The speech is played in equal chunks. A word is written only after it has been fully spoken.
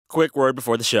Quick word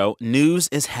before the show. News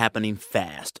is happening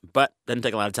fast, but doesn't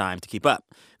take a lot of time to keep up.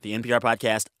 The NPR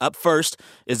podcast Up First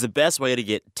is the best way to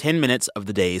get 10 minutes of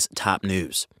the day's top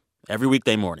news every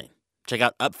weekday morning. Check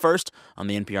out Up First on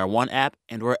the NPR One app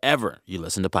and wherever you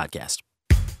listen to podcasts.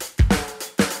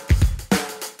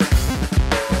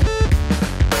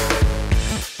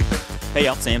 Hey,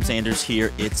 y'all. Sam Sanders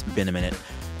here. It's been a minute.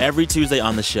 Every Tuesday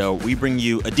on the show, we bring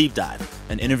you a deep dive,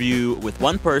 an interview with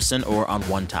one person or on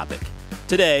one topic.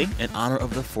 Today, in honor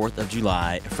of the 4th of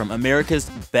July, from America's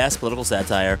best political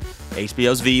satire,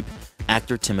 HBO's Veep,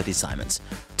 actor Timothy Simons.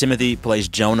 Timothy plays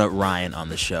Jonah Ryan on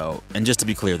the show. And just to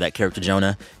be clear, that character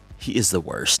Jonah, he is the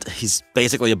worst. He's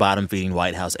basically a bottom-feeding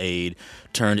White House aide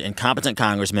turned incompetent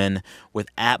congressman with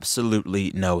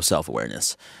absolutely no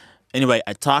self-awareness. Anyway,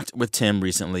 I talked with Tim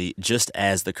recently just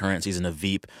as the current season of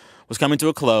Veep was coming to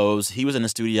a close. He was in the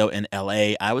studio in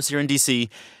L.A. I was here in D.C.,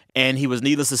 and he was,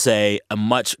 needless to say, a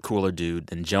much cooler dude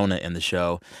than Jonah in the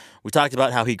show. We talked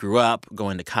about how he grew up,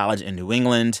 going to college in New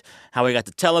England, how he got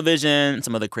to television,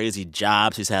 some of the crazy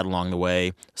jobs he's had along the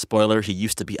way. Spoiler, he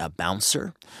used to be a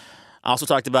bouncer. I also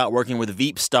talked about working with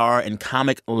Veep star and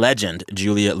comic legend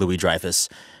Julia Louis-Dreyfus.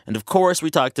 And, of course, we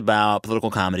talked about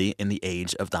political comedy in the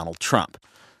age of Donald Trump.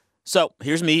 So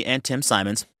here's me and Tim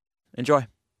Simons. Enjoy.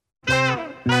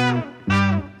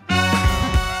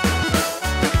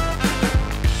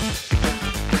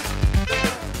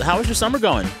 How was your summer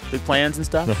going? Big plans and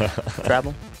stuff?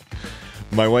 Travel?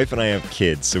 My wife and I have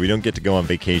kids, so we don't get to go on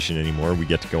vacation anymore. We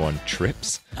get to go on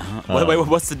trips. Wait,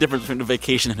 what's the difference between a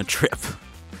vacation and a trip?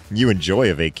 You enjoy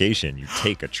a vacation. You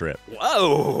take a trip.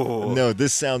 Whoa. No,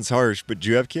 this sounds harsh, but do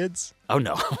you have kids? Oh,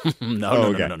 no.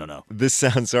 No. This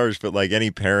sounds harsh, but like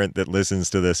any parent that listens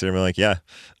to this, they're like, yeah.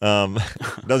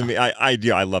 Doesn't mean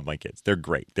I love my kids. They're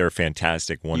great. They're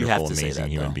fantastic, wonderful, amazing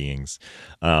human beings.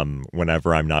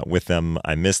 Whenever I'm not with them,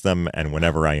 I miss them. And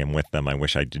whenever I am with them, I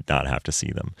wish I did not have to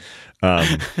see them.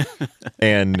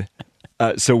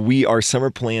 So our summer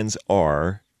plans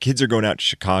are, kids are going out to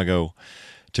Chicago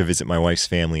to visit my wife's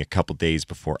family a couple days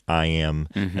before I am.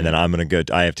 Mm-hmm. And then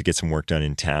I have to get some work done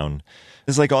in town.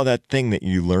 It's like all that thing that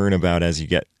you learn about as you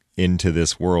get into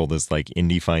this world is like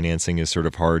indie financing is sort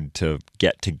of hard to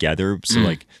get together. So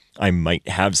like I might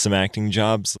have some acting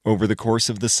jobs over the course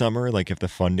of the summer. Like if the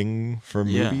funding for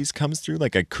movies comes through,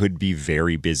 like I could be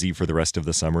very busy for the rest of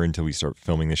the summer until we start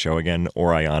filming the show again.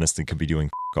 Or I honestly could be doing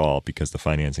all because the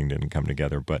financing didn't come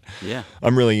together. But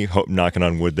I'm really knocking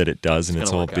on wood that it does and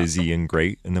it's all busy and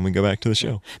great. And then we go back to the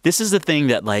show. This is the thing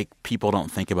that like people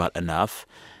don't think about enough.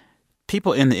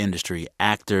 People in the industry,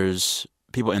 actors,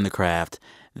 people in the craft,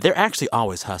 they're actually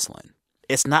always hustling.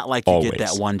 It's not like you get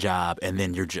that one job and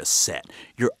then you're just set.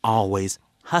 You're always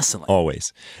hustling.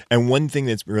 Always. And one thing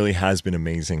that really has been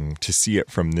amazing to see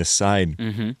it from this side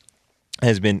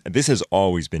this has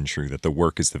always been true, that the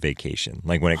work is the vacation.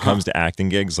 Like when it comes to acting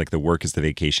gigs, like the work is the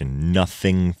vacation.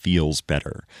 Nothing feels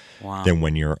better than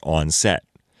when you're on set.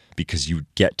 Because you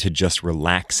get to just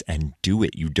relax and do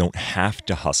it. You don't have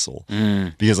to hustle.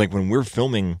 Because like when we're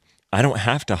filming, I don't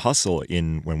have to hustle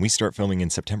when we start filming in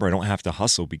September. I don't have to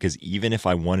hustle because even if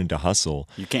I wanted to hustle,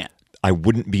 you can't. I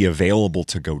wouldn't be available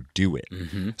to go do it.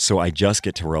 So I just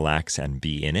get to relax and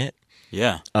be in it.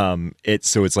 Yeah.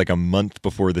 It's like a month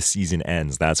before the season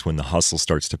ends. That's when the hustle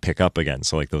starts to pick up again.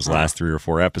 So like those last 3 or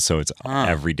 4 episodes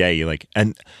every day, like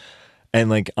and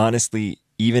like honestly,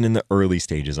 even in the early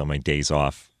stages on my days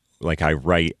off, like I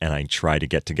write and I try to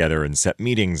get together and set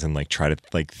meetings and like try to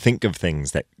like think of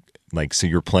things that like, so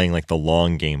you're playing like the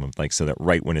long game of like, so that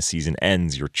right when a season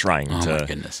ends, you're trying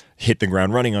to hit the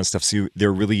ground running on stuff. So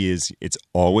there really is, it's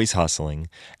always hustling.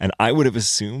 And I would have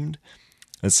assumed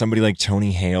that somebody like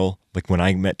Tony Hale, like when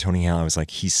I met Tony Hale, I was like,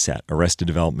 he's set. Arrested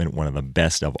Development, one of the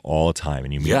best of all time.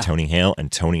 And you meet Tony Hale and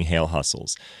Tony Hale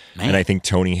hustles. Man. And I think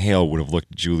Tony Hale would have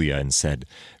looked at Julia and said,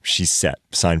 she's set.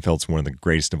 Seinfeld's one of the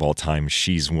greatest of all time.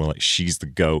 She's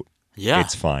the GOAT. Yeah.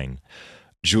 It's fine.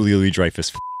 Julia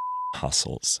Louis-Dreyfus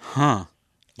hustles. All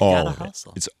of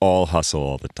hustle. It's all hustle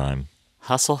all the time.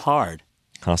 Hustle hard.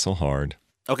 Hustle hard.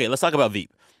 Okay, let's talk about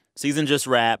Veep. Season just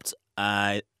wrapped.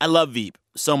 I love Veep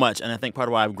so much, and I think part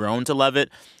of why I've grown to love it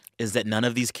is that none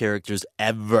of these characters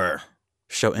ever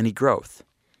show any growth.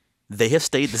 They have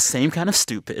stayed the same kind of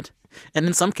stupid. and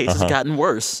in some cases gotten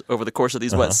worse over the course of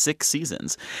these, 6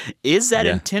 seasons. Is that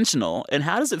intentional, and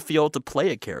how does it feel to play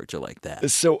a character like that?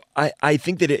 So I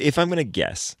think that if I'm going to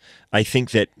guess, I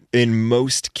think that in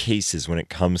most cases when it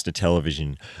comes to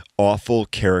television, awful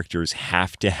characters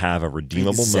have to have a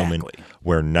redeemable moment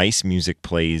where nice music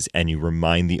plays and you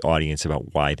remind the audience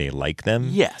about why they like them.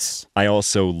 Yes. I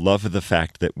also love the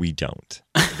fact that we don't.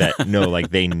 That, no,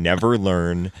 like they never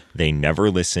learn, they never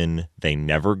listen, they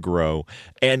never grow.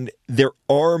 And there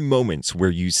are moments where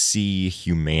you see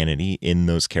humanity in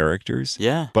those characters.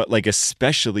 Yeah. But like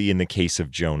especially in the case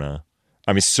of Jonah,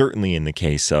 I mean, certainly in the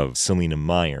case of Selena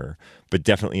Meyer, but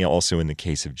definitely also in the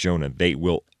case of Jonah, they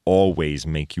will always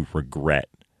make you regret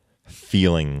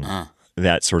feeling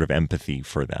that sort of empathy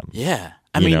for them. Yeah.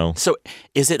 I mean, so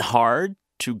is it hard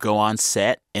to go on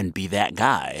set and be that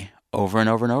guy over and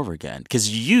over and over again?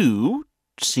 Because you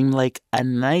seem like a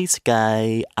nice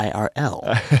guy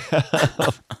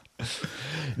IRL.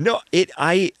 No,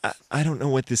 I don't know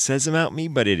what this says about me,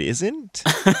 but it isn't.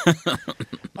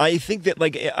 I think that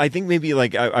maybe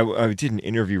I did an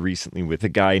interview recently with a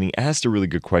guy, and he asked a really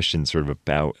good question sort of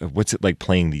about what's it like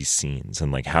playing these scenes,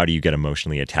 and like how do you get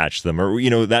emotionally attached to them,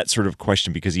 or that sort of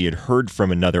question, because he had heard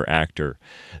from another actor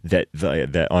that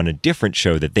on a different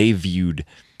show that they viewed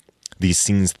these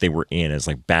scenes that they were in as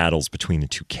like battles between the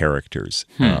two characters,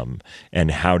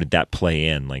 and how did that play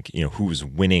in, like who was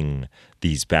winning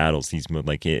these battles,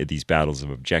 these battles of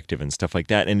objective and stuff like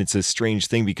that. And it's a strange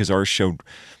thing because our show,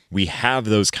 we have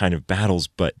those kind of battles,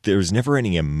 but there's never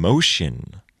any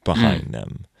emotion behind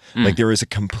them. Like there is a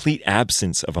complete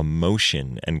absence of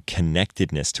emotion and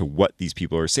connectedness to what these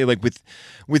people are saying. Like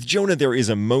with Jonah, there is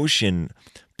emotion,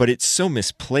 but it's so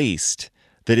misplaced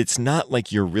that it's not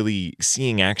like you're really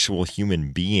seeing actual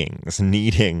human beings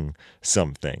needing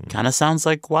something. Kind of sounds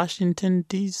like Washington,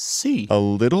 D.C. A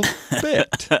little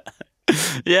bit.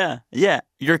 Yeah.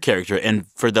 Your character, and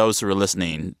for those who are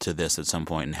listening to this at some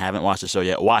point and haven't watched the show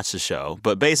yet, watch the show.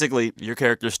 But basically, your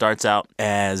character starts out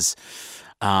as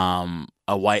a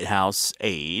White House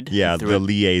aide. Yeah, the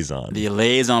liaison. The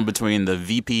liaison between the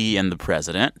VP and the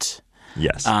president.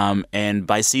 Yes. And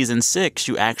by season 6,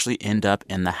 you actually end up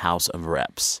in the House of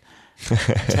Reps.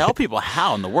 Tell people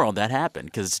how in the world that happened,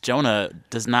 because Jonah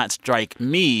does not strike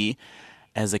me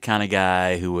as the kind of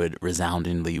guy who would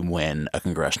resoundingly win a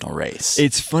congressional race.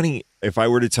 It's funny, if I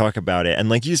were to talk about it, and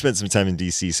like you spent some time in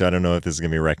D.C., so I don't know if this is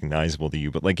going to be recognizable to you,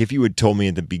 but like if you had told me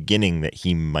at the beginning that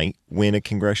he might win a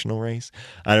congressional race,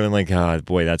 I'd have been like, oh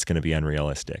boy, that's going to be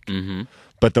unrealistic. Mm-hmm.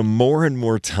 But the more and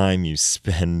more time you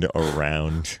spend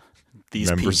around these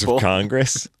members people of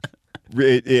Congress,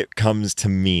 it comes to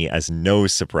me as no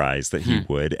surprise that he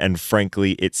would. And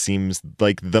frankly, it seems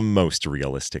like the most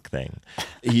realistic thing.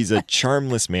 He's a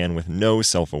charmless man with no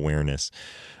self-awareness,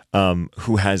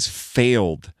 who has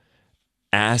failed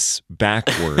ass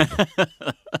backward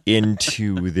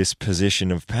into this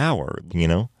position of power,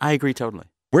 I agree totally.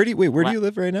 Where do you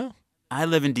live right now? I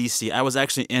live in D.C. I was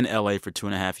actually in L.A. for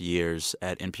 2.5 years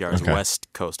at NPR's West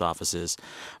Coast offices,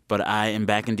 but I am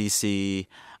back in D.C.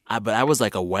 But I was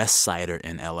like a West Sider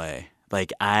in L.A.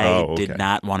 Like I did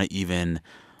not want to even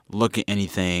look at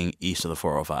anything east of the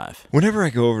 405. Whenever I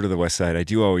go over to the West Side, I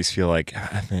do always feel like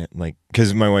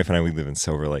because my wife and I, we live in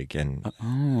Silver Lake, and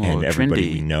everybody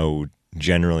trendy. we know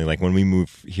generally, like when we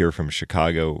moved here from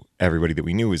Chicago, everybody that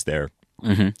we knew was there,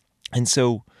 and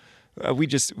so. We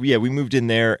moved in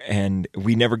there, and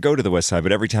we never go to the West Side,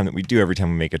 but every time we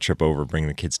make a trip over, bring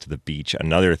the kids to the beach.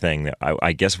 Another thing that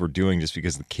I guess we're doing just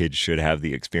because the kids should have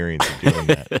the experience of doing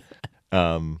that.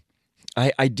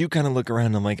 I do kind of look around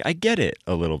and I'm like, I get it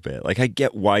a little bit. Like I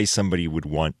get why somebody would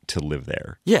want to live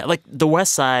there. Yeah, like the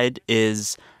West Side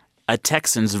is a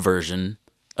Texan's version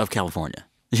of California.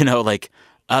 Like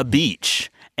a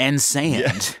beach and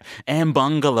sand and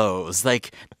bungalows.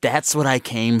 Like, that's what I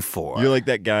came for. You're like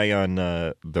that guy on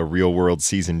The Real World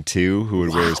Season 2 who would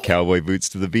wear his cowboy boots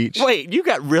to the beach. Wait, you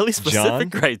got really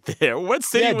specific John? Right there. What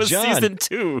city was John. Season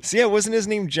 2? So, wasn't his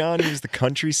name John? He was the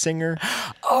country singer.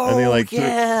 Oh, and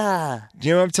yeah. Do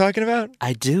you know what I'm talking about?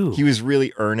 I do. He was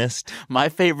really earnest. My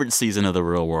favorite season of The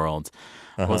Real World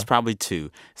was probably 2.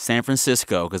 San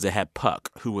Francisco, because it had Puck,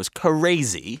 who was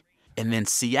crazy, and then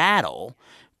Seattle,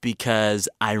 because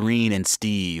Irene and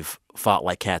Steve fought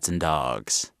like cats and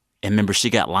dogs. And remember,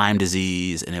 she got Lyme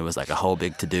disease, and it was like a whole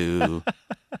big to-do.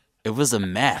 It was a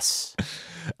mess.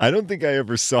 I don't think I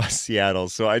ever saw Seattle,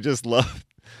 so I just love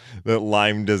that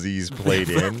Lyme disease played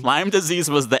in. Lyme disease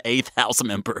was the 8th House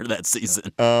member that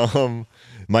season. One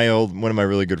of my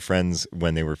really good friends,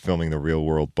 when they were filming The Real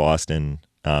World Boston,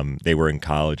 they were in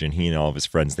college, and he and all of his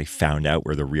friends, they found out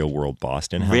where The Real World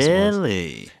Boston house was.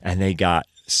 Really? And they got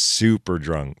super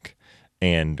drunk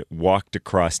and walked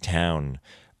across town,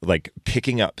 like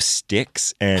picking up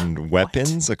sticks and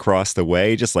weapons across the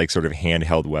way, just like sort of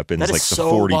handheld weapons, That is like so the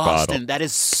 40 Boston. bottle. That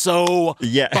is so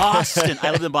Boston.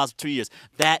 I lived in Boston 2 years.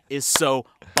 That is so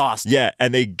Boston. Yeah,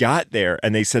 and they got there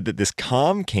and they said that this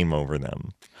calm came over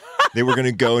them. They were going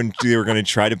to go and they were going to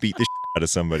try to beat the shit out of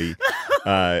somebody.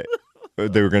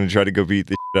 They were going to try to go beat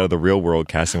the shit out of the Real World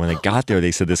cast. And when they got there,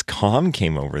 they said this calm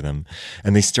came over them.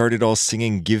 And they started all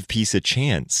singing Give Peace a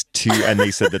Chance. And they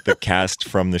said that the cast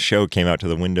from the show came out to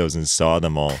the windows and saw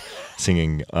them all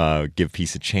singing Give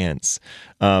Peace a Chance.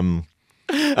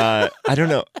 I don't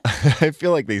know. I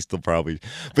feel like they still probably.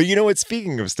 But you know what?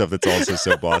 Speaking of stuff that's also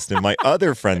so Boston, my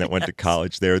other friend that went to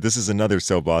college there, this is another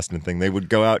so Boston thing. They would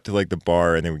go out to like the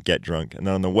bar and they would get drunk. And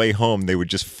then on the way home, they would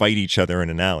just fight each other in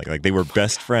an alley. Like they were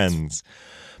best friends,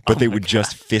 but they would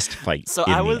just fist fight in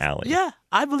the alley. Yeah,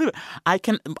 I believe it. I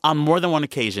can, on more than one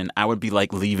occasion, I would be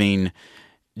like leaving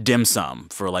dim sum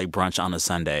for like brunch on a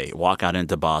Sunday, walk out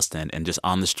into Boston and just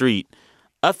on the street,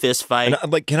 a fist fight.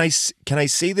 And, like, can I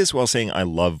say this while saying I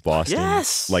love Boston?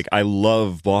 Yes. Like, I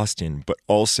love Boston, but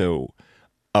also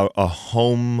a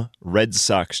home Red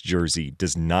Sox jersey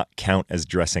does not count as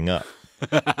dressing up.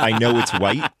 I know it's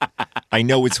white,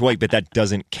 but that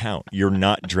doesn't count. You're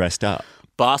not dressed up.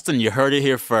 Boston, you heard it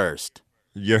here first.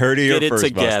 You heard it here first,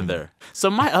 Get it together. Boston. So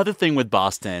my other thing with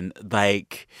Boston,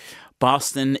 like,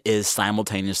 Boston is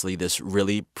simultaneously this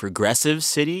really progressive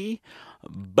city,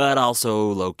 but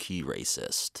also low-key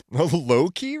racist.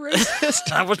 Low-key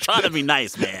racist? I was trying to be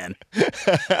nice, man.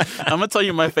 I'm going to tell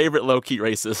you my favorite low-key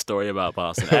racist story about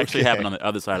Boston. It actually happened on the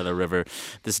other side of the river,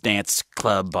 this dance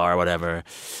club, bar, whatever.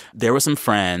 There were some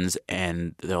friends,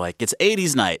 and they're like, it's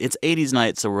 80s night. It's 80s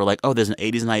night. So we're like, oh, there's an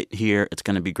 80s night here. It's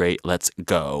going to be great. Let's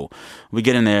go. We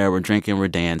get in there. We're drinking. We're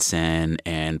dancing.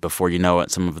 And before you know it,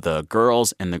 some of the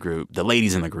girls in the group, the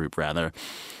ladies in the group, rather,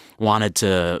 wanted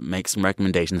to make some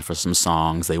recommendations for some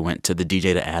songs. They went to the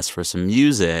DJ to ask for some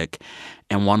music,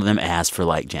 and one of them asked for,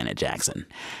 like, Janet Jackson.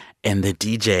 And the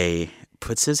DJ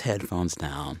puts his headphones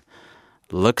down,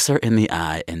 looks her in the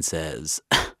eye, and says,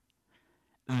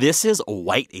 this is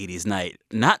white 80s night,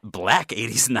 not black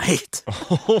 80s night.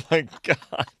 Oh, my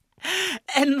God.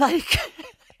 And, like,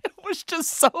 it was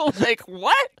just so, like,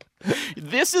 what?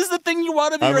 This is the thing you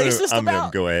want to be racist about? I'm going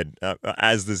to go ahead.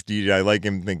 As this DJ, I like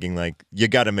him thinking, like, you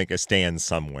got to make a stand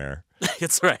somewhere.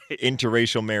 That's right.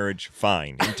 Interracial marriage,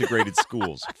 fine. Integrated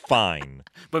schools, fine.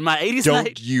 But my 80s Don't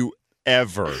night? you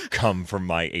ever come from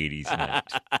my 80s night.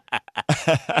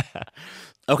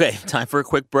 Okay, time for a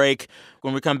quick break.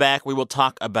 When we come back, we will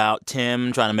talk about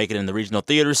Tim trying to make it in the regional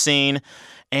theater scene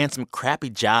and some crappy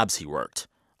jobs he worked.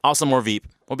 Also more Veep.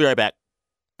 We'll be right back.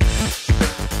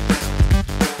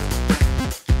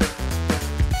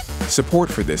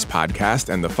 Support for this podcast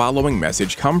and the following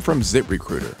message come from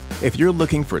ZipRecruiter. If you're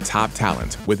looking for top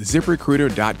talent, with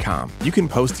ZipRecruiter.com, you can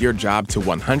post your job to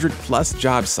 100-plus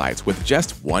job sites with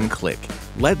just one click.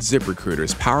 Let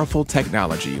ZipRecruiter's powerful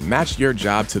technology match your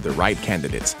job to the right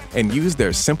candidates and use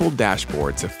their simple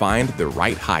dashboard to find the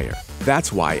right hire.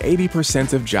 That's why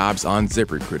 80% of jobs on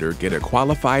ZipRecruiter get a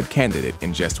qualified candidate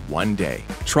in just one day.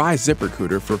 Try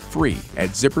ZipRecruiter for free at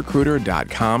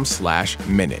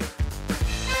ZipRecruiter.com/minute.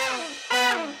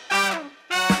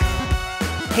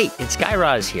 Hey, it's Guy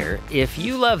Raz here. If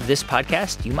you love this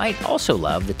podcast, you might also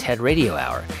love the TED Radio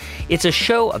Hour. It's a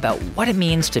show about what it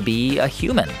means to be a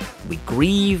human. We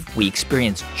grieve, we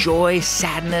experience joy,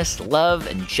 sadness, love,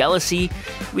 and jealousy.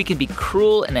 We can be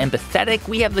cruel and empathetic.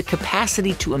 We have the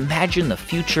capacity to imagine the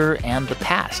future and the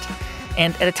past.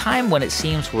 And at a time when it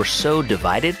seems we're so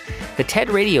divided, the TED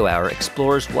Radio Hour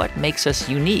explores what makes us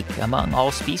unique among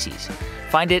all species.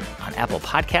 Find it on Apple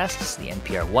Podcasts, the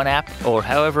NPR One app, or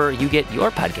however you get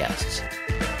your podcasts.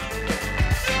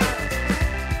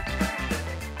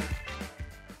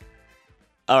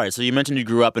 All right, so you mentioned you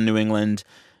grew up in New England.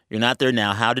 You're not there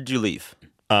now. How did you leave?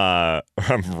 I'm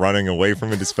running away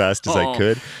from it as fast as I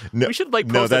could. No, we should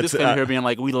post a disclaimer here being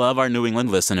like, we love our New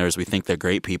England listeners. We think they're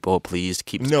great people. Please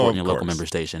keep supporting your local member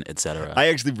station, etc. I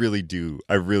actually really do.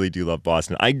 I really do love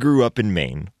Boston. I grew up in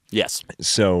Maine. Yes.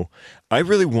 So I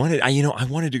really wanted, I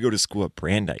wanted to go to school at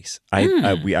Brandeis. I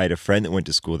had a friend that went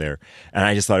to school there, and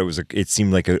I just thought it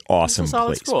seemed like an awesome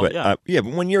place. School, but yeah.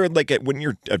 But when you're a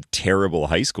terrible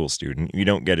high school student, you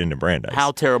don't get into Brandeis.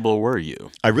 How terrible were you?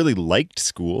 I really liked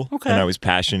school, okay, and I was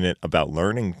passionate about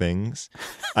learning things.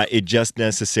 My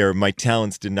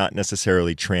talents did not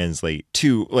necessarily translate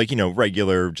to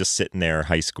regular just sitting there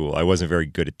high school. I wasn't very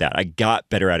good at that. I got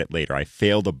better at it later. I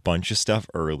failed a bunch of stuff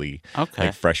early, okay,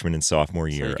 like freshman and sophomore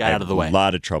year. So you got out of the way. A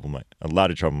lot of trouble my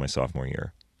sophomore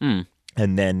year.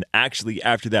 And then actually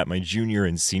after that, my junior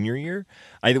and senior year,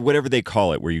 whatever they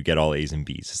call it, where you get all A's and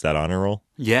B's, is that honor roll?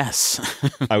 Yes.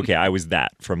 Okay, I was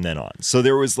that from then on. So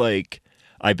there was like,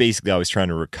 I was trying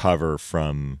to recover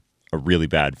from a really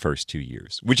bad first 2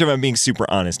 years, which if I'm being super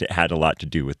honest, it had a lot to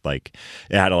do with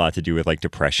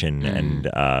depression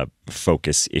and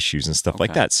focus issues and stuff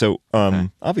like that. So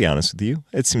I'll be honest with you.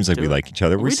 It seems like we like each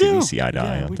other. We see eye to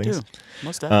eye on things. Do.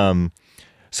 Most definitely.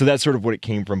 So that's sort of what it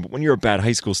came from. But when you're a bad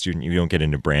high school student, you don't get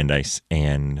into Brandeis.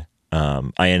 And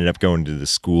I ended up going to the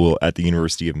school at the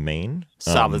University of Maine,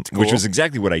 Solid school. which was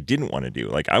exactly what I didn't want to do.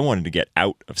 Like, I wanted to get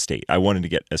out of state. I wanted to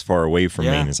get as far away from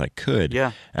Maine as I could.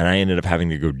 Yeah. And I ended up having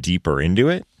to go deeper into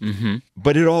it. Mm-hmm.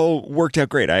 But it all worked out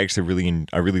great. I actually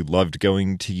really loved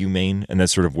going to UMaine. And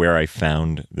that's sort of where I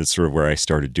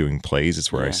started doing plays.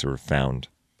 It's where I sort of found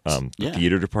the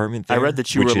theater department there. I read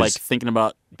that you were like thinking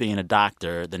about being a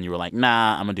doctor. Then you were like,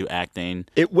 nah, I'm going to do acting.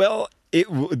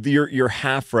 You're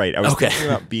half right. I was thinking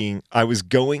about I was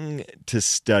going to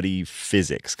study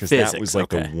physics because that was like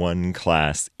the one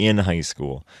class in high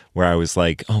school where I was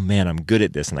like, oh man, I'm good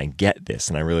at this and I get this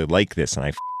and I really like this and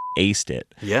I aced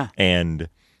it. Yeah. And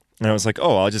I was like,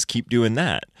 oh, I'll just keep doing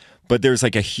that. But there's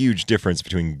like a huge difference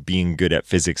between being good at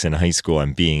physics in high school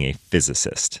and being a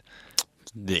physicist.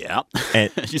 Yeah. And,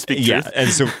 you speak yeah. truth. And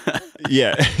so,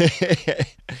 yeah. I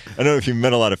don't know if you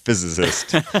met a lot of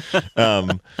physicists,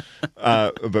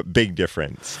 but big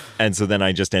difference. And so then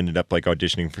I just ended up like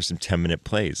auditioning for some 10-minute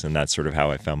plays. And that's sort of how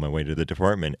I found my way to the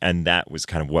department. And that was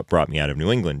kind of what brought me out of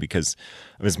New England, because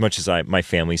as much as my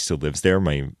family still lives there,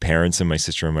 my parents and my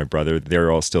sister and my brother, they're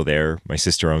all still there. My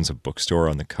sister owns a bookstore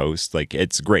on the coast. Like,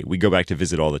 it's great. We go back to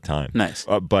visit all the time. Nice.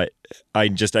 But I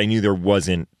knew there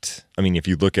wasn't, I mean, if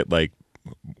you look at like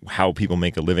how people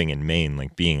make a living in Maine,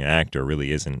 like being an actor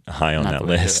really isn't high on that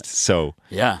list. So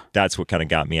that's what kind of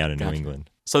got me out of New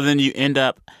England. So then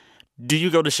do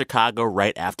you go to Chicago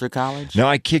right after college? No,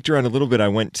 I kicked around a little bit. I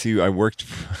want to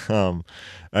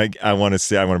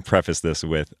preface this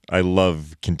with, I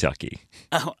love Kentucky.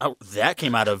 Oh, that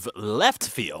came out of left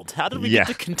field. How did we get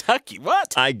to Kentucky?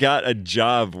 What? I got a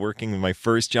job working. My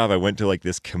first job, I went to like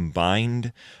this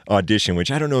combined audition, which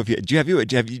I don't know if do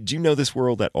you know this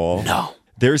world at all? No.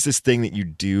 There's this thing that you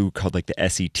do called like the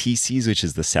SETCs, which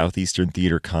is the Southeastern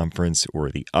Theater Conference, or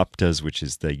the UPTAs, which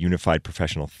is the Unified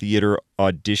Professional Theater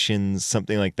Auditions,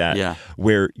 something like that,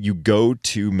 where you go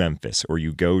to Memphis or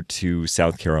you go to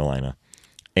South Carolina,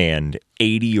 and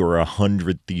 80 or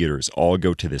 100 theaters all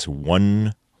go to this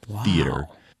one theater,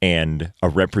 and a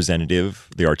representative,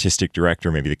 the artistic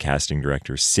director, maybe the casting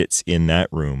director, sits in that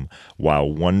room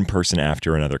while one person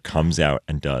after another comes out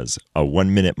and does a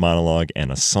 1-minute monologue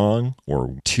and a song,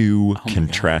 or two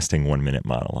contrasting 1-minute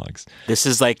monologues. This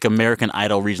is like American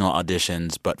Idol regional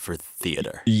auditions, but for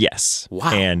theater. Yes.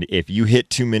 Wow. And if you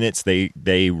hit 2 minutes,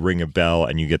 they ring a bell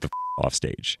and you get the off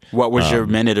stage. What was your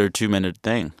minute or 2-minute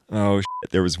thing? Oh,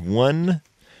 there was one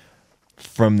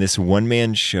from this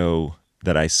one-man show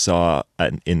that I saw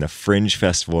in the Fringe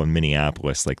Festival in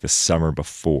Minneapolis, like the summer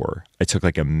before. I took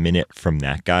like a minute from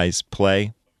that guy's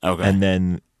play. Okay. And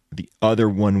then the other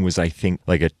one was, I think,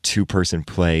 like a 2-person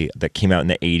play that came out in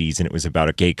the 80s, and it was about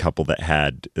a gay couple that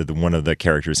had, one of the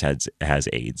characters has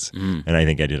AIDS. And I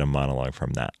think I did a monologue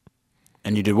from that.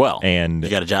 And you did well. And you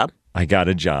got a job? I got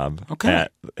a job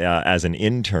as an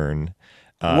intern.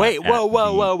 Wait,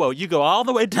 whoa. You go all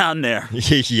the way down there.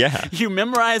 Yeah. You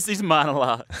memorize these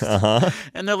monologues.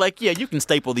 And they're like, yeah, you can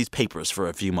staple these papers for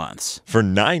a few months. For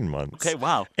 9 months. Okay,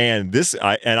 wow. And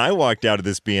I walked out of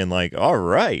this being like, all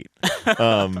right.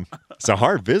 It's a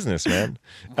hard business, man.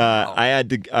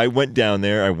 I went down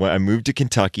there. I moved to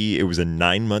Kentucky. It was a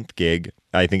 9-month gig.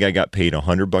 I think I got paid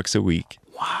 $100 a week.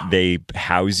 Wow. They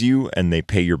house you and they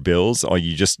pay your bills.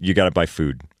 You got to buy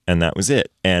food. And that was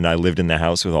it. And I lived in the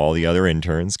house with all the other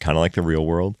interns, kind of like the real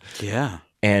world. Yeah.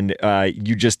 And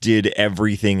you just did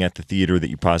everything at the theater that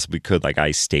you possibly could. Like,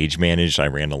 I stage managed. I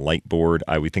ran a light board.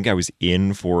 I would think I was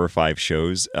in 4 or 5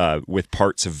 shows with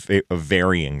parts of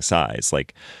varying size.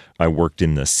 Like, I worked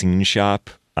in the scene shop.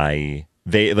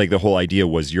 The whole idea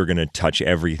was you're going to touch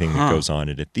everything that goes on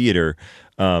at a theater.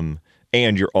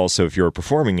 And you're also, if you're a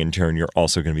performing intern, you're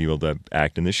also going to be able to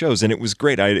act in the shows. And it was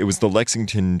great. It was the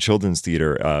Lexington Children's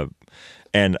Theater.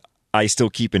 And I still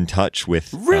keep in touch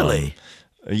with... Really?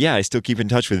 I still keep in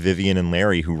touch with Vivian and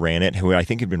Larry, who ran it, who I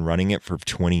think had been running it for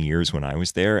 20 years when I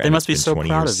was there. They must be so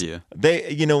proud of you.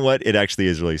 You know what? It actually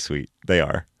is really sweet. They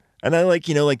are. And I like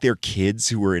their kids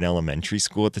who were in elementary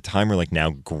school at the time are like now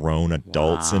grown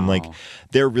adults. Wow. And like,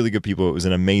 they're really good people. It was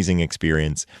an amazing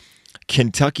experience.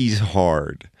 Kentucky's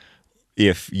hard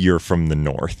if you're from the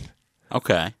north.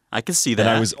 Okay. I can see that. And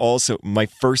I was also, my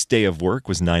first day of work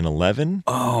was 9/11.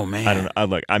 Oh, man. I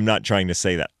don't know. I'm not trying to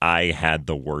say that I had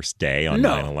the worst day on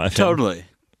 9/11. Totally.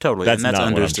 That's and not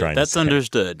understood. what I'm trying to say.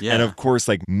 Understood, yeah. And of course,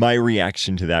 like, my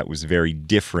reaction to that was very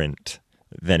different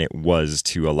than it was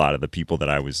to a lot of the people that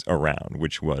I was around,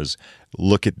 which was,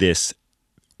 look at this,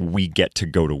 we get to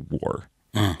go to war.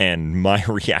 And my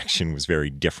reaction was very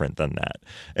different than that.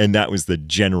 And that was the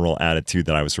general attitude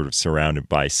that I was sort of surrounded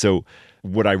by. So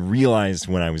what I realized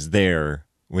when I was there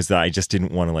was that I just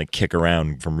didn't want to like kick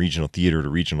around from regional theater to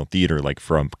regional theater like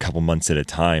for a couple months at a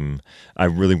time. I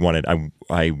really wanted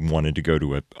I wanted to go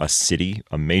to a city,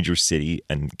 a major city,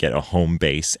 and get a home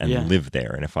base and live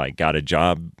there. And if I got a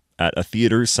job at a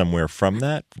theater somewhere from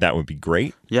that would be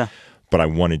great. Yeah. But I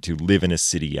wanted to live in a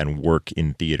city and work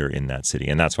in theater in that city.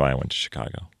 And that's why I went to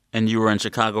Chicago. And you were in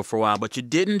Chicago for a while, but you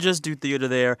didn't just do theater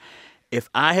there. If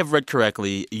I have read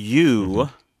correctly, you,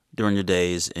 during your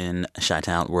days in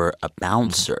Chi-Town, were a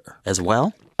bouncer as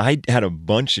well? I had a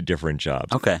bunch of different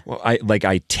jobs. Okay. Well, I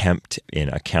temped in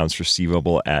accounts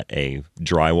receivable at a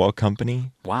drywall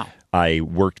company. Wow. I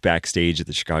worked backstage at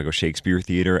the Chicago Shakespeare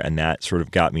Theater, and that sort of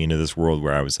got me into this world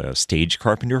where I was a stage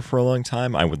carpenter for a long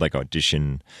time. I would like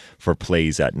audition for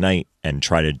plays at night and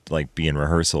try to like be in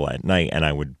rehearsal at night, and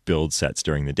I would build sets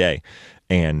during the day.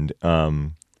 And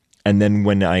then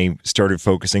when I started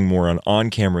focusing more on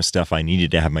on-camera stuff, I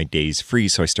needed to have my days free,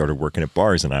 so I started working at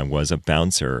bars, and I was a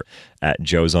bouncer at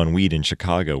Joe's on Weed in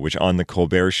Chicago, which on the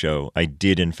Colbert Show, I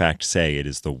did in fact say it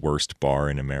is the worst bar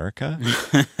in America.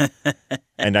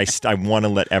 And I want to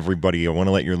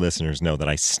let your listeners know that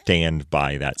I stand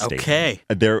by that statement. Okay.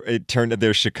 It turned out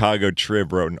their Chicago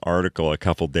Trib wrote an article a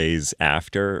couple days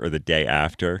after, or the day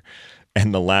after,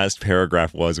 and the last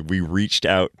paragraph was, we reached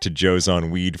out to Joe's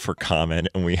on Weed for comment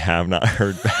and we have not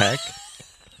heard back.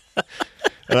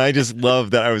 And I just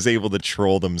love that I was able to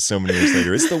troll them so many years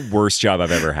later. It's the worst job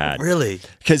I've ever had. Really?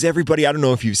 Because everybody, I don't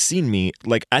know if you've seen me,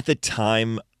 like at the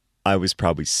time I was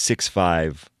probably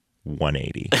 6'5",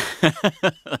 180.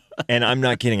 And I'm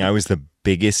not kidding. I was the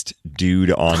biggest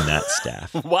dude on that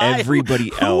staff. Why?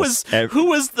 Everybody else. Who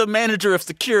was the manager of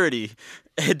security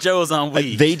at Joe's on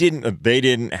Weed? They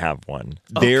didn't have one.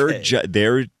 Okay.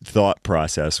 Their thought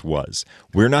process was,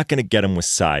 we're not going to get them with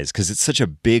size because it's such a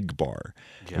big bar.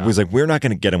 Yeah. It was like, we're not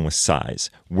going to get them with size.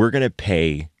 We're going to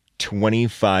pay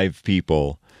 25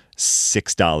 people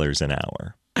 $6 an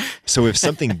hour. So if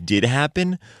something did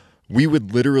happen, we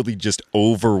would literally just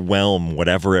overwhelm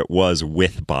whatever it was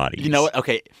with bodies. You know what?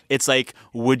 Okay, it's like,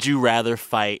 would you rather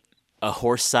fight a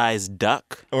horse-sized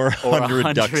duck or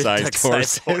 100 duck-sized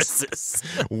horses?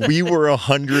 We were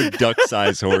 100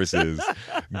 duck-sized horses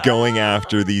going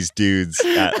after these dudes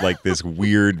at like this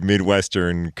weird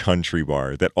Midwestern country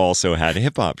bar that also had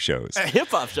hip-hop shows.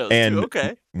 Hip-hop shows, and too,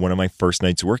 okay. One of my first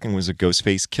nights working was a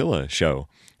Ghostface Killah show.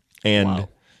 And wow.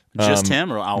 Just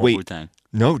him or our Wu-Tang?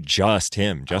 No, just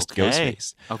him, just okay.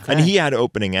 Ghostface. Okay. And he had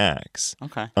opening acts.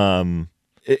 Okay.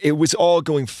 It was all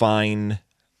going fine.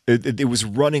 It was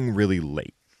running really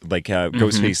late. Like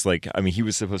Ghostface, like, I mean, he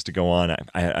was supposed to go on,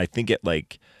 I think at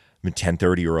like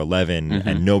 10:30 or 11,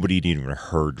 and nobody had even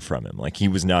heard from him. Like, he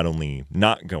was not only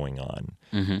not going on,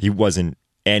 he wasn't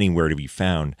anywhere to be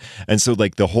found. And so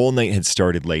like the whole night had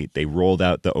started late. They rolled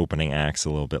out the opening acts a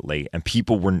little bit late, and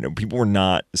people were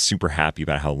not super happy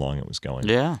about how long it was going.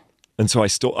 Yeah. And so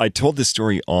I told this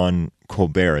story on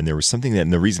Colbert, and there was something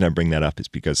and the reason I bring that up is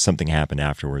because something happened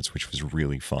afterwards, which was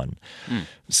really fun.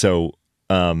 So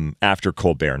after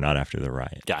Colbert, not after the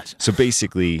riot. Gotcha. So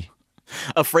basically,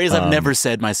 a phrase I've never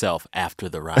said myself, after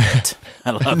the riot.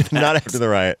 I love that. Not after the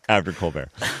riot, after Colbert.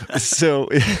 So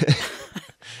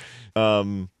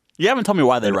you haven't told me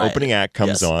why they an rioted. opening act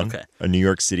comes on, okay. a New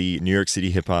York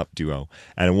City hip hop duo,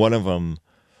 and one of them,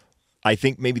 I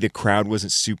think maybe the crowd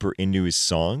wasn't super into his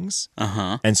songs,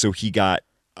 and so he got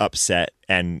upset,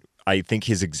 and I think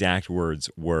his exact words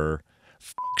were,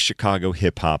 "F Chicago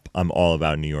hip hop, I'm all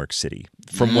about New York City,"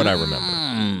 from what I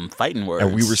remember. Fighting words.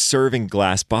 And we were serving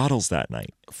glass bottles that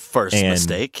night. First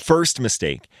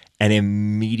mistake. And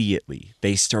immediately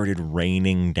they started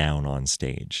raining down on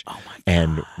stage. Oh my God.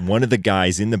 And one of the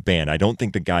guys in the band, I don't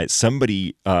think the guy,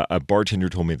 somebody, a bartender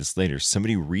told me this later,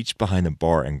 somebody reached behind the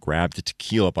bar and grabbed a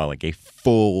tequila bottle, like a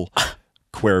full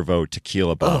Cuervo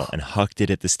tequila bottle, and hucked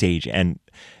it at the stage. And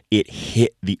it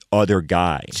hit the other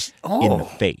guy in the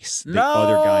face. The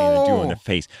other guy in the duo in the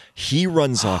face. He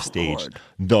runs off stage. Lord.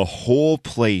 The whole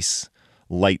place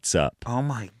lights up. Oh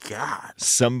my God.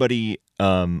 Somebody,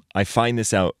 I find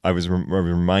this out, I was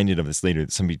reminded of this later,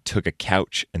 that somebody took a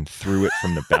couch and threw it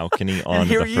from the balcony onto the first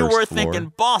floor. And here you were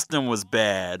thinking Boston was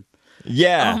bad.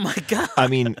 Yeah. Oh my God. I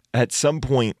mean, at some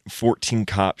point, 14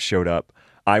 cops showed up.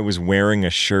 I was wearing a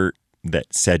shirt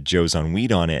that said Joe's on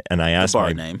Weed on it, and I asked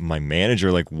my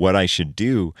manager like what I should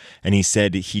do, and he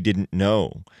said he didn't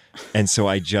know, and so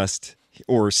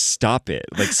or stop it.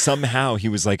 Like somehow he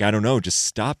was like, I don't know, just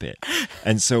stop it.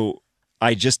 And so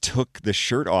I just took the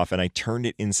shirt off and I turned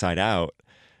it inside out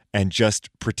and just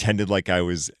pretended like I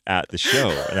was at the show,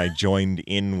 and I joined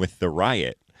in with the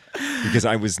riot because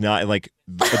I was not like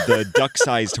the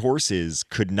duck-sized horses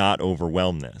could not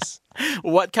overwhelm this.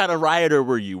 What kind of rioter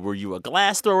were you? Were you a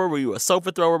glass thrower? Were you a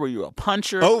sofa thrower? Were you a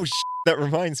puncher? Oh, that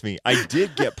reminds me. I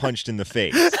did get punched in the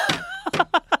face.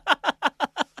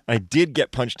 I did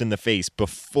get punched in the face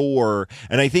before,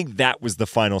 and I think that was the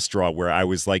final straw where I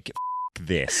was like,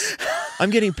 this. I'm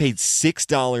getting paid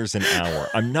 $6 an hour.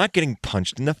 I'm not getting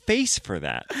punched in the face for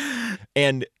that.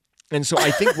 And so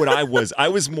I think what I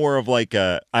was more of like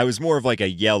a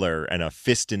yeller and a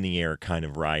fist in the air kind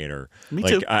of rioter. Me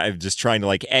too. I'm just trying to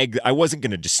like I wasn't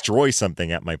going to destroy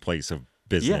something at my place of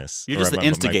business. Yeah, you're just the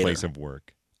instigator. My place of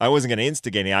work. I wasn't going to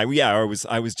instigate it. I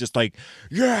was just like,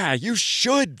 yeah, you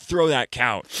should throw that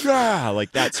couch. Yeah,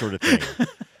 like that sort of thing.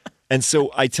 And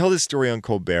so I tell this story on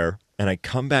Colbert, and I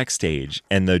come backstage,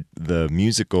 and the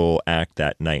musical act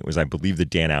that night was, I believe, the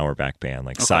Dan Auerbach Band,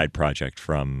 side project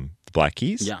from the Black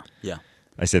Keys. Yeah.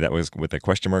 I say that was with a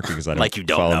question mark because I don't, like you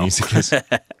don't follow know. Music.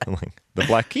 I'm like, the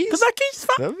Black Keys? The Black Keys?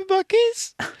 The Black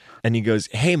Keys? And he goes,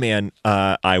 hey, man,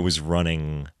 I was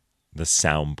running the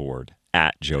soundboard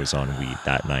at Joe's on Weed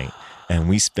that night, and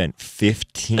we spent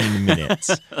 15 minutes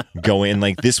going,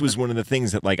 like, this was one of the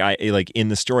things that, like, I in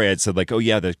the story I'd said, like, oh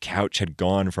yeah, the couch had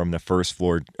gone from the first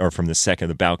floor, or from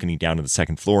the balcony down to the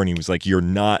second floor, and he was like, you're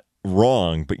not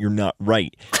wrong, but you're not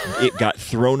right. It got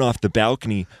thrown off the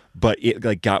balcony, but it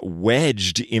like got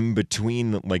wedged in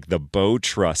between like the bow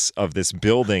truss of this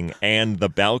building and the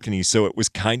balcony, so it was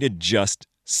kind of just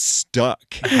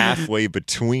stuck halfway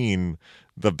between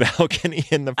the balcony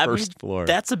and the first floor.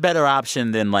 That's a better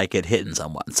option than like it hitting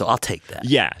someone. So I'll take that.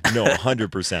 Yeah, no,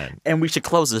 100%. And we should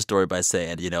close this story by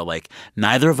saying, like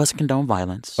neither of us condone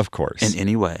violence. Of course. In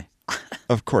any way.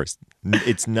 Of course.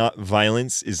 It's not,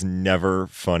 violence is never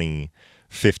funny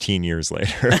 15 years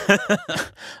later.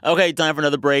 Okay, time for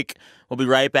another break. We'll be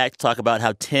right back to talk about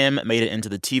how Tim made it into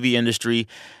the TV industry,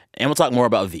 and we'll talk more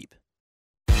about Veep.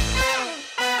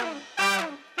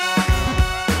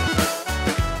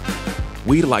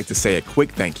 We'd like to say a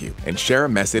quick thank you and share a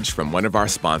message from one of our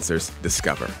sponsors,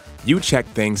 Discover. You check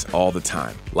things all the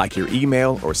time, like your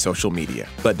email or social media.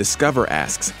 But Discover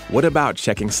asks, what about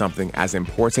checking something as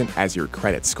important as your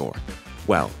credit score?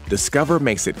 Well, Discover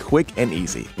makes it quick and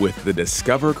easy with the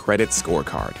Discover Credit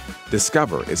Scorecard.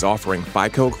 Discover is offering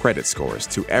FICO credit scores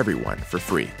to everyone for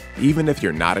free, even if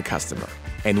you're not a customer.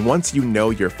 And once you know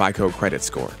your FICO credit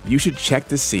score, you should check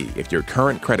to see if your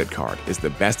current credit card is the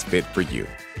best fit for you.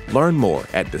 Learn more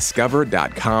at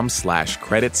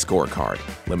discover.com/credit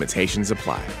scorecard. Limitations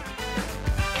apply.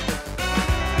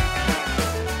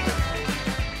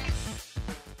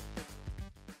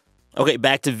 Okay,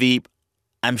 back to Veep.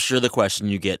 I'm sure the question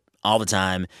you get all the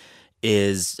time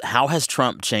is, how has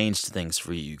Trump changed things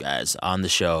for you guys on the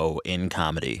show in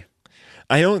comedy?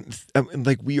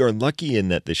 We are lucky in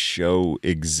that the show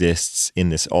exists in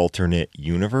this alternate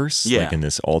universe, like in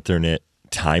this alternate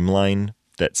timeline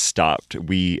that stopped.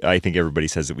 I think everybody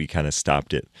says that we kind of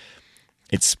stopped it.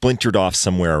 It splintered off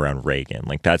somewhere around Reagan.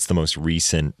 Like that's the most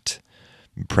recent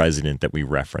president that we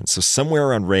reference. So somewhere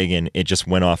around Reagan, it just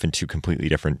went off into completely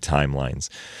different timelines.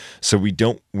 So we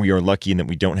are lucky in that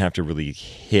we don't have to really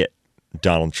hit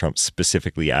Donald Trump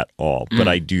specifically at all. But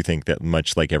I do think that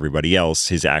much like everybody else,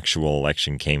 his actual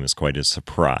election came as quite a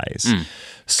surprise.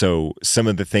 So some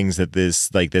of the things that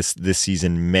this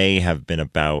season may have been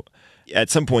about, at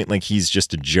some point, like he's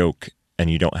just a joke and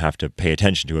you don't have to pay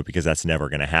attention to it because that's never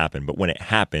going to happen. But when it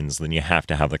happens, then you have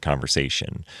to have the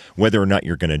conversation. Whether or not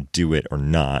you're going to do it or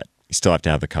not, you still have to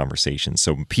have the conversation.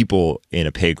 So people in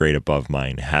a pay grade above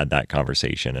mine had that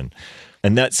conversation.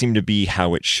 And that seemed to be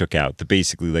how it shook out. That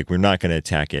basically, like, we're not going to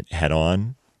attack it head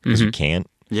on because we can't.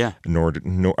 Yeah.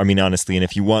 I mean, honestly, and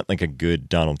if you want like a good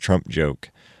Donald Trump joke,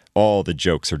 all the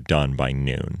jokes are done by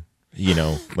noon. You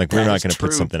know, like we're not going to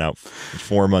put something out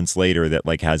 4 months later that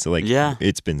like has like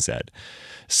it's been said.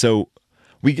 So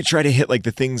we could try to hit like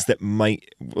the things that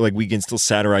might, like we can still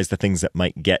satirize the things that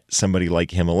might get somebody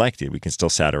like him elected. We can still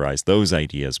satirize those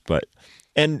ideas.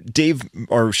 And Dave,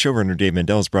 our showrunner Dave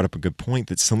Mandel, has brought up a good point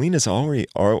that Selena's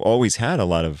always had a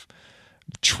lot of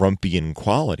Trumpian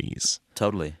qualities.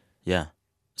 Totally. Yeah.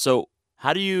 So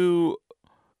what do you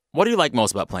like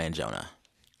most about playing Jonah?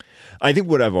 I think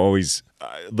what I've always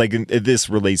this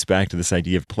relates back to this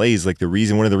idea of plays. Like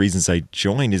one of the reasons I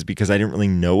joined is because I didn't really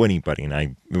know anybody,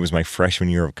 and it was my freshman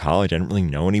year of college. I didn't really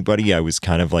know anybody. I was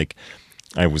kind of like,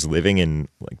 I was living in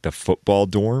like the football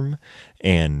dorm,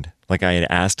 and like I had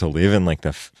asked to live in like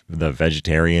the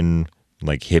vegetarian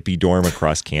like hippie dorm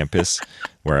across campus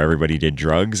where everybody did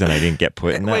drugs, and I didn't get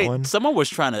put in that one. Someone was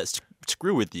trying to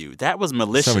screw with you. That was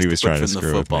malicious. Somebody was trying to screw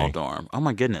screw the with football me. dorm. Oh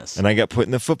my goodness. And I got put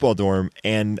in the football dorm,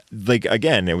 and like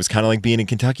again, it was kind of like being in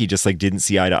Kentucky, just like didn't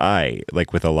see eye to eye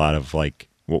like with a lot of like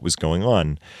what was going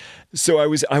on. So I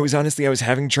was honestly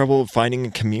having trouble finding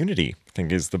a community, I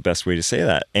think is the best way to say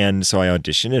that. And so I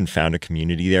auditioned and found a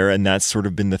community there, and that's sort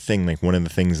of been the thing. Like one of the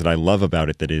things that I love about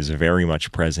it that is very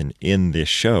much present in this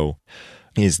show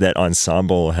is that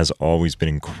ensemble has always been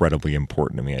incredibly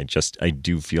important to me. I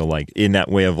do feel like in that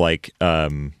way of like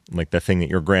the thing that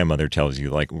your grandmother tells you,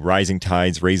 like rising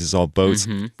tides raises all boats,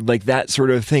 like that sort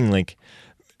of thing. Like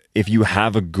if you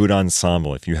have a good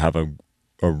ensemble, if you have a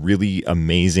really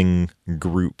amazing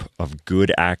group of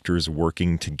good actors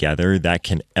working together, that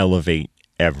can elevate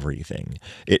everything.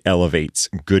 It elevates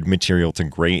good material to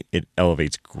great. It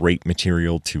elevates great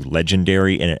material to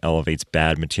legendary, and it elevates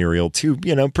bad material to,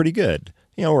 pretty good.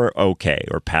 Or okay,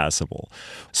 or passable.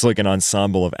 So like an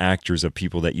ensemble of actors, of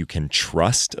people that you can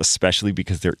trust, especially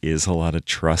because there is a lot of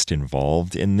trust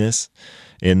involved in this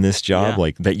job,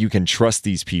 like that you can trust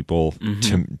these people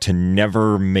to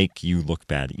never make you look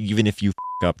bad. Even if you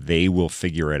up, they will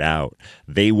figure it out.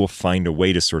 They will find a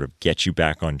way to sort of get you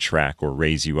back on track or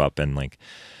raise you up. And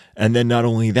then not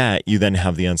only that, you then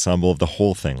have the ensemble of the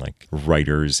whole thing, like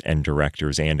writers and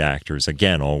directors and actors,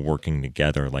 again, all working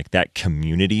together. Like that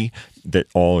community that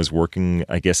all is working,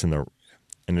 I guess, and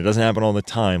it doesn't happen all the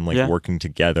time, like working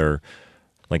together,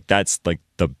 like that's like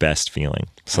the best feeling.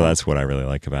 So that's what I really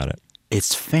like about it.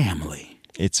 It's family.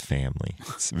 It's family.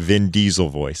 It's Vin Diesel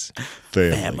voice.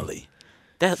 Family.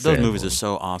 Those movies are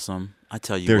so awesome. I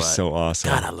tell you They're what. so awesome.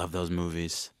 God, I love those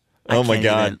movies. Oh my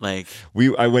God.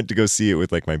 I went to go see it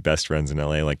with like my best friends in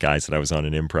LA, like guys that I was on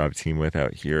an improv team with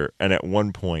out here. And at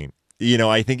one point,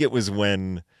 I think it was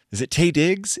is it Taye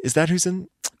Diggs? Is that who's in?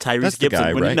 Tyrese Gibson.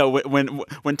 Guy, right?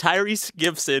 When Tyrese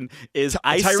Gibson is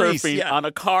ice surfing on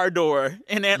a car door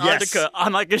in Antarctica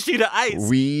on like a sheet of ice.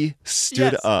 We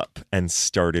stood up and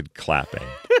started clapping.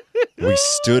 We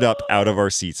stood up out of our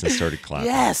seats and started clapping.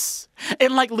 Yes.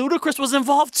 And like Ludacris was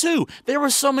involved too. There were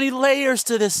so many layers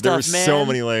to this stuff, man. There were so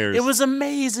many layers. It was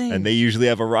amazing. And they usually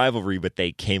have a rivalry, but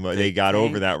they got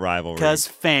over that rivalry. Because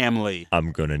family.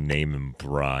 I'm going to name him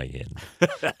Brian.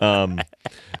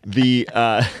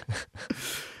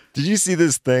 Did you see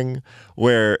this thing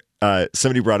where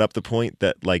somebody brought up the point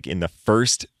that like in the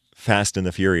first Fast and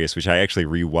the Furious, which I actually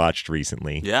rewatched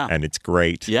recently. Yeah. And it's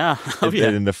great. Yeah. Oh, yeah.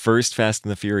 In the first Fast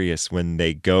and the Furious, when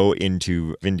they go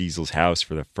into Vin Diesel's house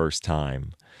for the first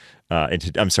time,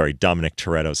 Dominic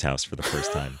Toretto's house for the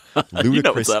first time,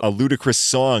 a Ludacris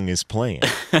song is playing.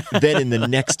 Then in the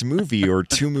next movie or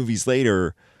two movies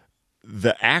later,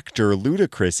 the actor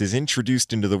Ludacris is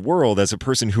introduced into the world as a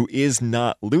person who is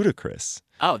not Ludacris.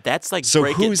 Oh, that's like so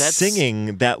who's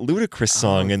singing that Ludacris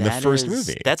song in the first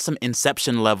movie? That's some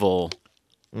Inception level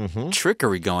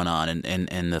trickery going on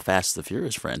in the Fast and the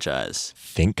Furious franchise.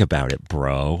 Think about it,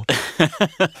 bro.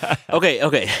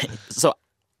 Okay. So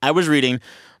I was reading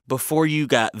before you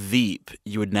got Veep,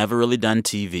 you had never really done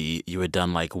TV. You had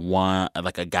done like a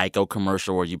Geico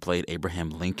commercial where you played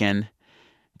Abraham Lincoln.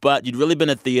 But you'd really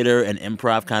been a theater and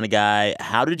improv kind of guy.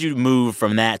 How did you move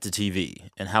from that to TV?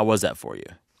 And how was that for you?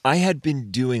 I had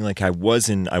been doing I was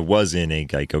in a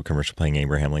Geico commercial playing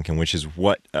Abraham Lincoln, which is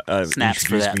what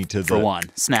introduced me to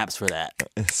Snaps for that.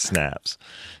 Snaps.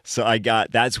 So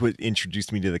that's what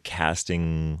introduced me to the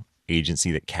casting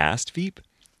agency that cast Veep.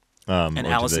 And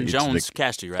Allison Jones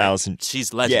cast you, right?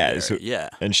 She's legendary. Yeah.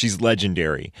 And she's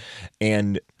legendary.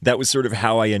 And that was sort of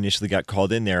how I initially got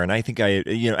called in there. And I think I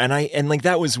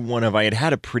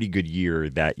had a pretty good year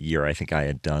that year. I think I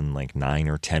had done like 9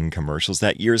 or 10 commercials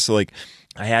that year. So like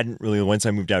I hadn't really, once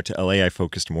I moved out to LA, I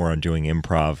focused more on doing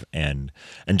improv and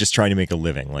just trying to make a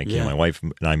living. Like, my wife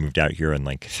and I moved out here, and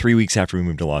like 3 weeks after we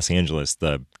moved to Los Angeles,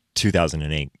 the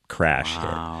 2008 crash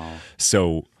hit.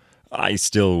 So I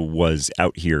still was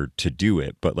out here to do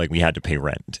it, but like we had to pay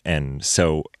rent. And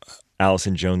so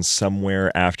Allison Jones,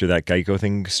 somewhere after that Geico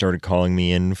thing, started calling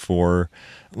me in for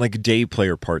like day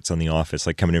player parts on The Office,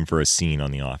 like coming in for a scene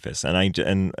on The Office,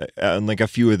 and like a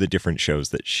few of the different shows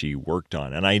that she worked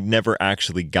on, and I never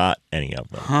actually got any of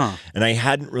them. And I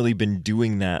hadn't really been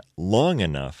doing that long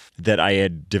enough that I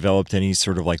had developed any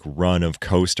sort of like run of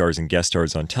co-stars and guest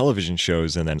stars on television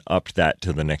shows, and then upped that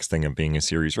to the next thing of being a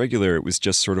series regular. It was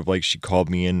just sort of like she called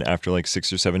me in after like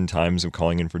 6 or 7 times of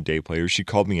calling in for day players. She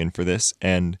called me in for this,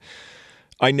 and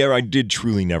I did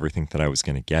truly never think that I was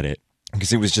going to get it.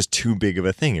 Because it was just too big of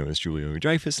a thing. It was Julia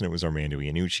Louis-Dreyfus, and it was Armando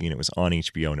Iannucci, and it was on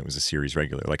HBO, and it was a series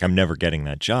regular. Like, I'm never getting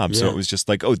that job. So it was just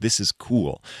like, oh, this is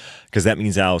cool. Because that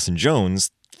means Allison Jones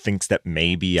thinks that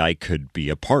maybe I could be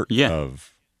a part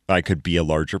of, I could be a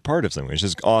larger part of something, which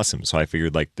is awesome. So I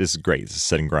figured, like, this is great. This is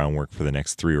setting groundwork for the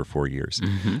next 3 or 4 years.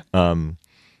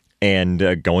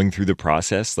 And going through the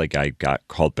process, like, I got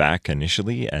called back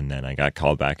initially, and then I got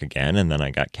called back again, and then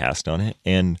I got cast on it.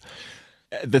 And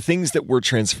the things that were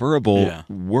transferable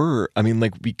were, I mean,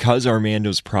 like, because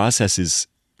Armando's process is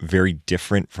very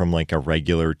different from like a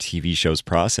regular TV show's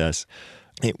process,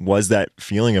 it was that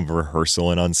feeling of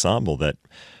rehearsal and ensemble that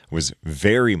was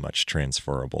very much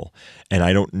transferable. And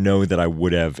I don't know that I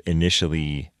would have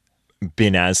initially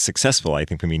been as successful. I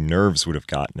think maybe nerves would have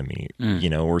gotten to me, you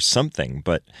know, or something.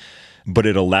 But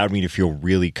it allowed me to feel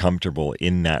really comfortable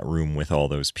in that room with all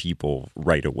those people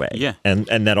right away. Yeah.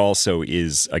 And that also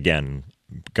is, again,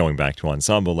 going back to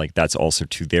ensemble, like, that's also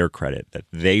to their credit that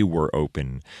they were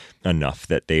open enough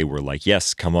that they were like,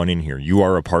 yes, come on in here. You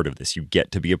are a part of this. You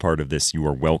get to be a part of this. You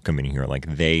are welcome in here.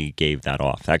 Like, they gave that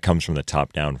off. That comes from the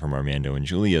top down from Armando and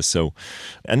Julia. So,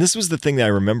 and this was the thing that I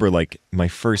remember, like, my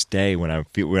first day when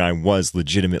I was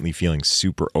legitimately feeling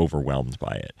super overwhelmed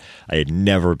by it. I had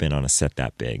never been on a set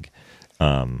that big.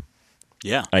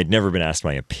 I'd never been asked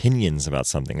my opinions about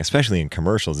something, especially in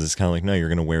commercials. It's kind of like, no, you're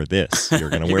going to wear this.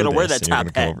 You're going to wear this. That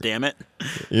top hat, damn it.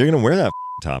 You're going to wear that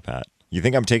top hat. You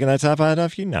think I'm taking that top hat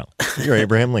off you? No. You're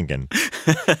Abraham Lincoln.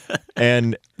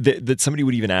 And that somebody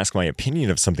would even ask my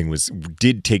opinion of something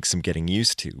did take some getting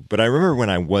used to. But I remember when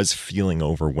I was feeling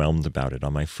overwhelmed about it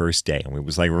on my first day, and it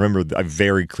was like, I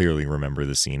very clearly remember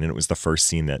the scene, and it was the first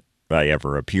scene that I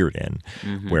ever appeared in,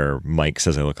 where Mike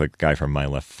says I look like the guy from My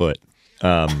Left Foot.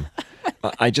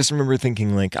 I just remember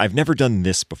thinking, like, I've never done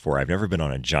this before. I've never been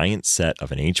on a giant set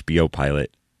of an HBO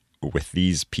pilot with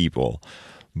these people,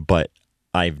 but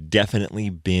I've definitely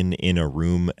been in a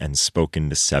room and spoken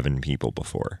to 7 people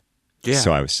before. Yeah.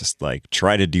 So I was just like,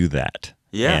 try to do that.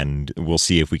 Yeah. And we'll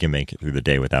see if we can make it through the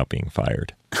day without being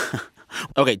fired.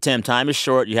 Okay, Tim, time is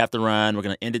short. You have to run. We're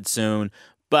going to end it soon.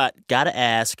 But got to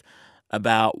ask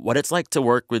about what it's like to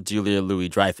work with Julia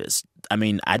Louis-Dreyfus. I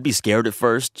mean, I'd be scared at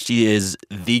first. She is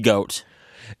the GOAT.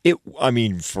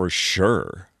 For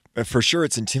sure. For sure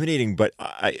it's intimidating, but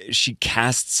she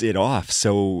casts it off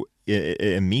so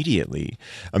immediately.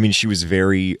 I mean, she was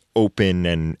very open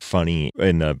and funny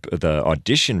in the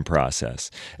audition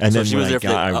process. And so then so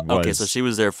she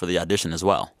was there for the audition as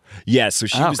well. Yeah, so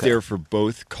she was there for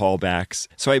both callbacks.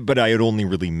 But I had only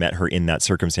really met her in that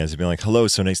circumstance of being like, hello,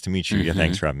 so nice to meet you. Yeah,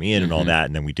 thanks for having me in and all that.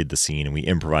 And then we did the scene and we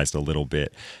improvised a little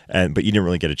bit. But you didn't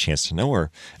really get a chance to know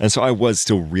her. And so I was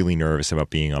still really nervous about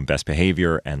being on best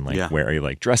behavior and wearing,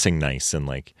 like, dressing nice. And,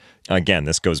 like, again,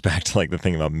 this goes back to, like, the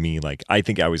thing about me. Like, I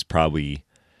think our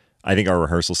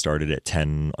rehearsal started at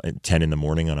 10 in the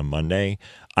morning on a Monday.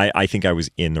 I think I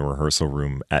was in the rehearsal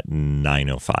room at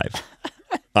 9:05.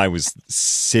 I was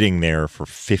sitting there for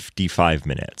 55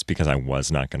 minutes because I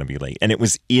was not going to be late. And it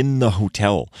was in the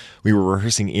hotel. We were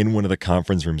rehearsing in one of the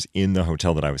conference rooms in the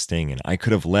hotel that I was staying in. I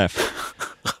could have left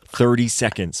 30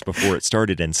 seconds before it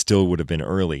started and still would have been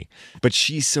early. But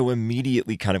she so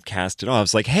immediately kind of cast it off. I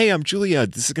was like, hey, I'm Julia.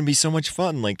 This is going to be so much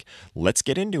fun. Like, let's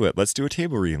get into it. Let's do a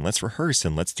table read and let's rehearse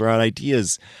and let's throw out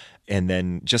ideas. And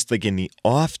then just like in the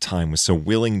off time was so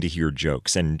willing to hear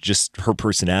jokes, and just her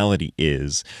personality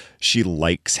is she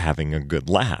likes having a good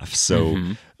laugh.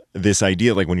 So this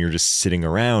idea, like when you're just sitting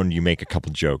around, you make a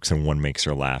couple jokes and one makes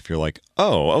her laugh. You're like,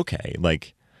 oh, okay.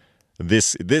 Like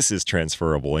this is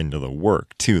transferable into the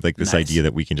work too. Like this idea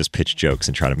that we can just pitch jokes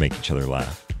and try to make each other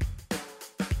laugh.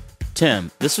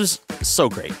 Tim, this was so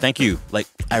great. Thank you. Like,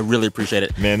 I really appreciate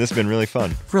it. Man, this has been really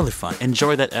fun. Really fun.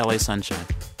 Enjoy that LA sunshine.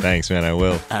 Thanks, man. I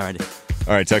will. All righty.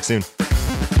 All right, talk soon.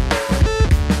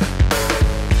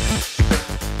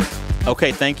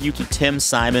 Okay, thank you to Tim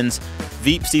Simons.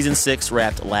 Veep Season 6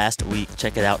 wrapped last week.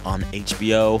 Check it out on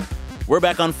HBO. We're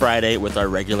back on Friday with our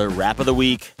regular Wrap of the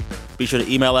Week. Be sure to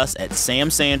email us at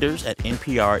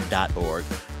samsanders@npr.org.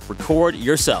 Record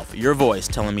yourself, your voice,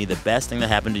 telling me the best thing that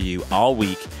happened to you all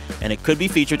week, and it could be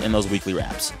featured in those weekly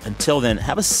wraps. Until then,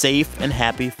 have a safe and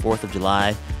happy 4th of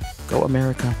July. Go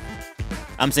America.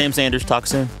 I'm Sam Sanders. Talk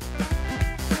soon.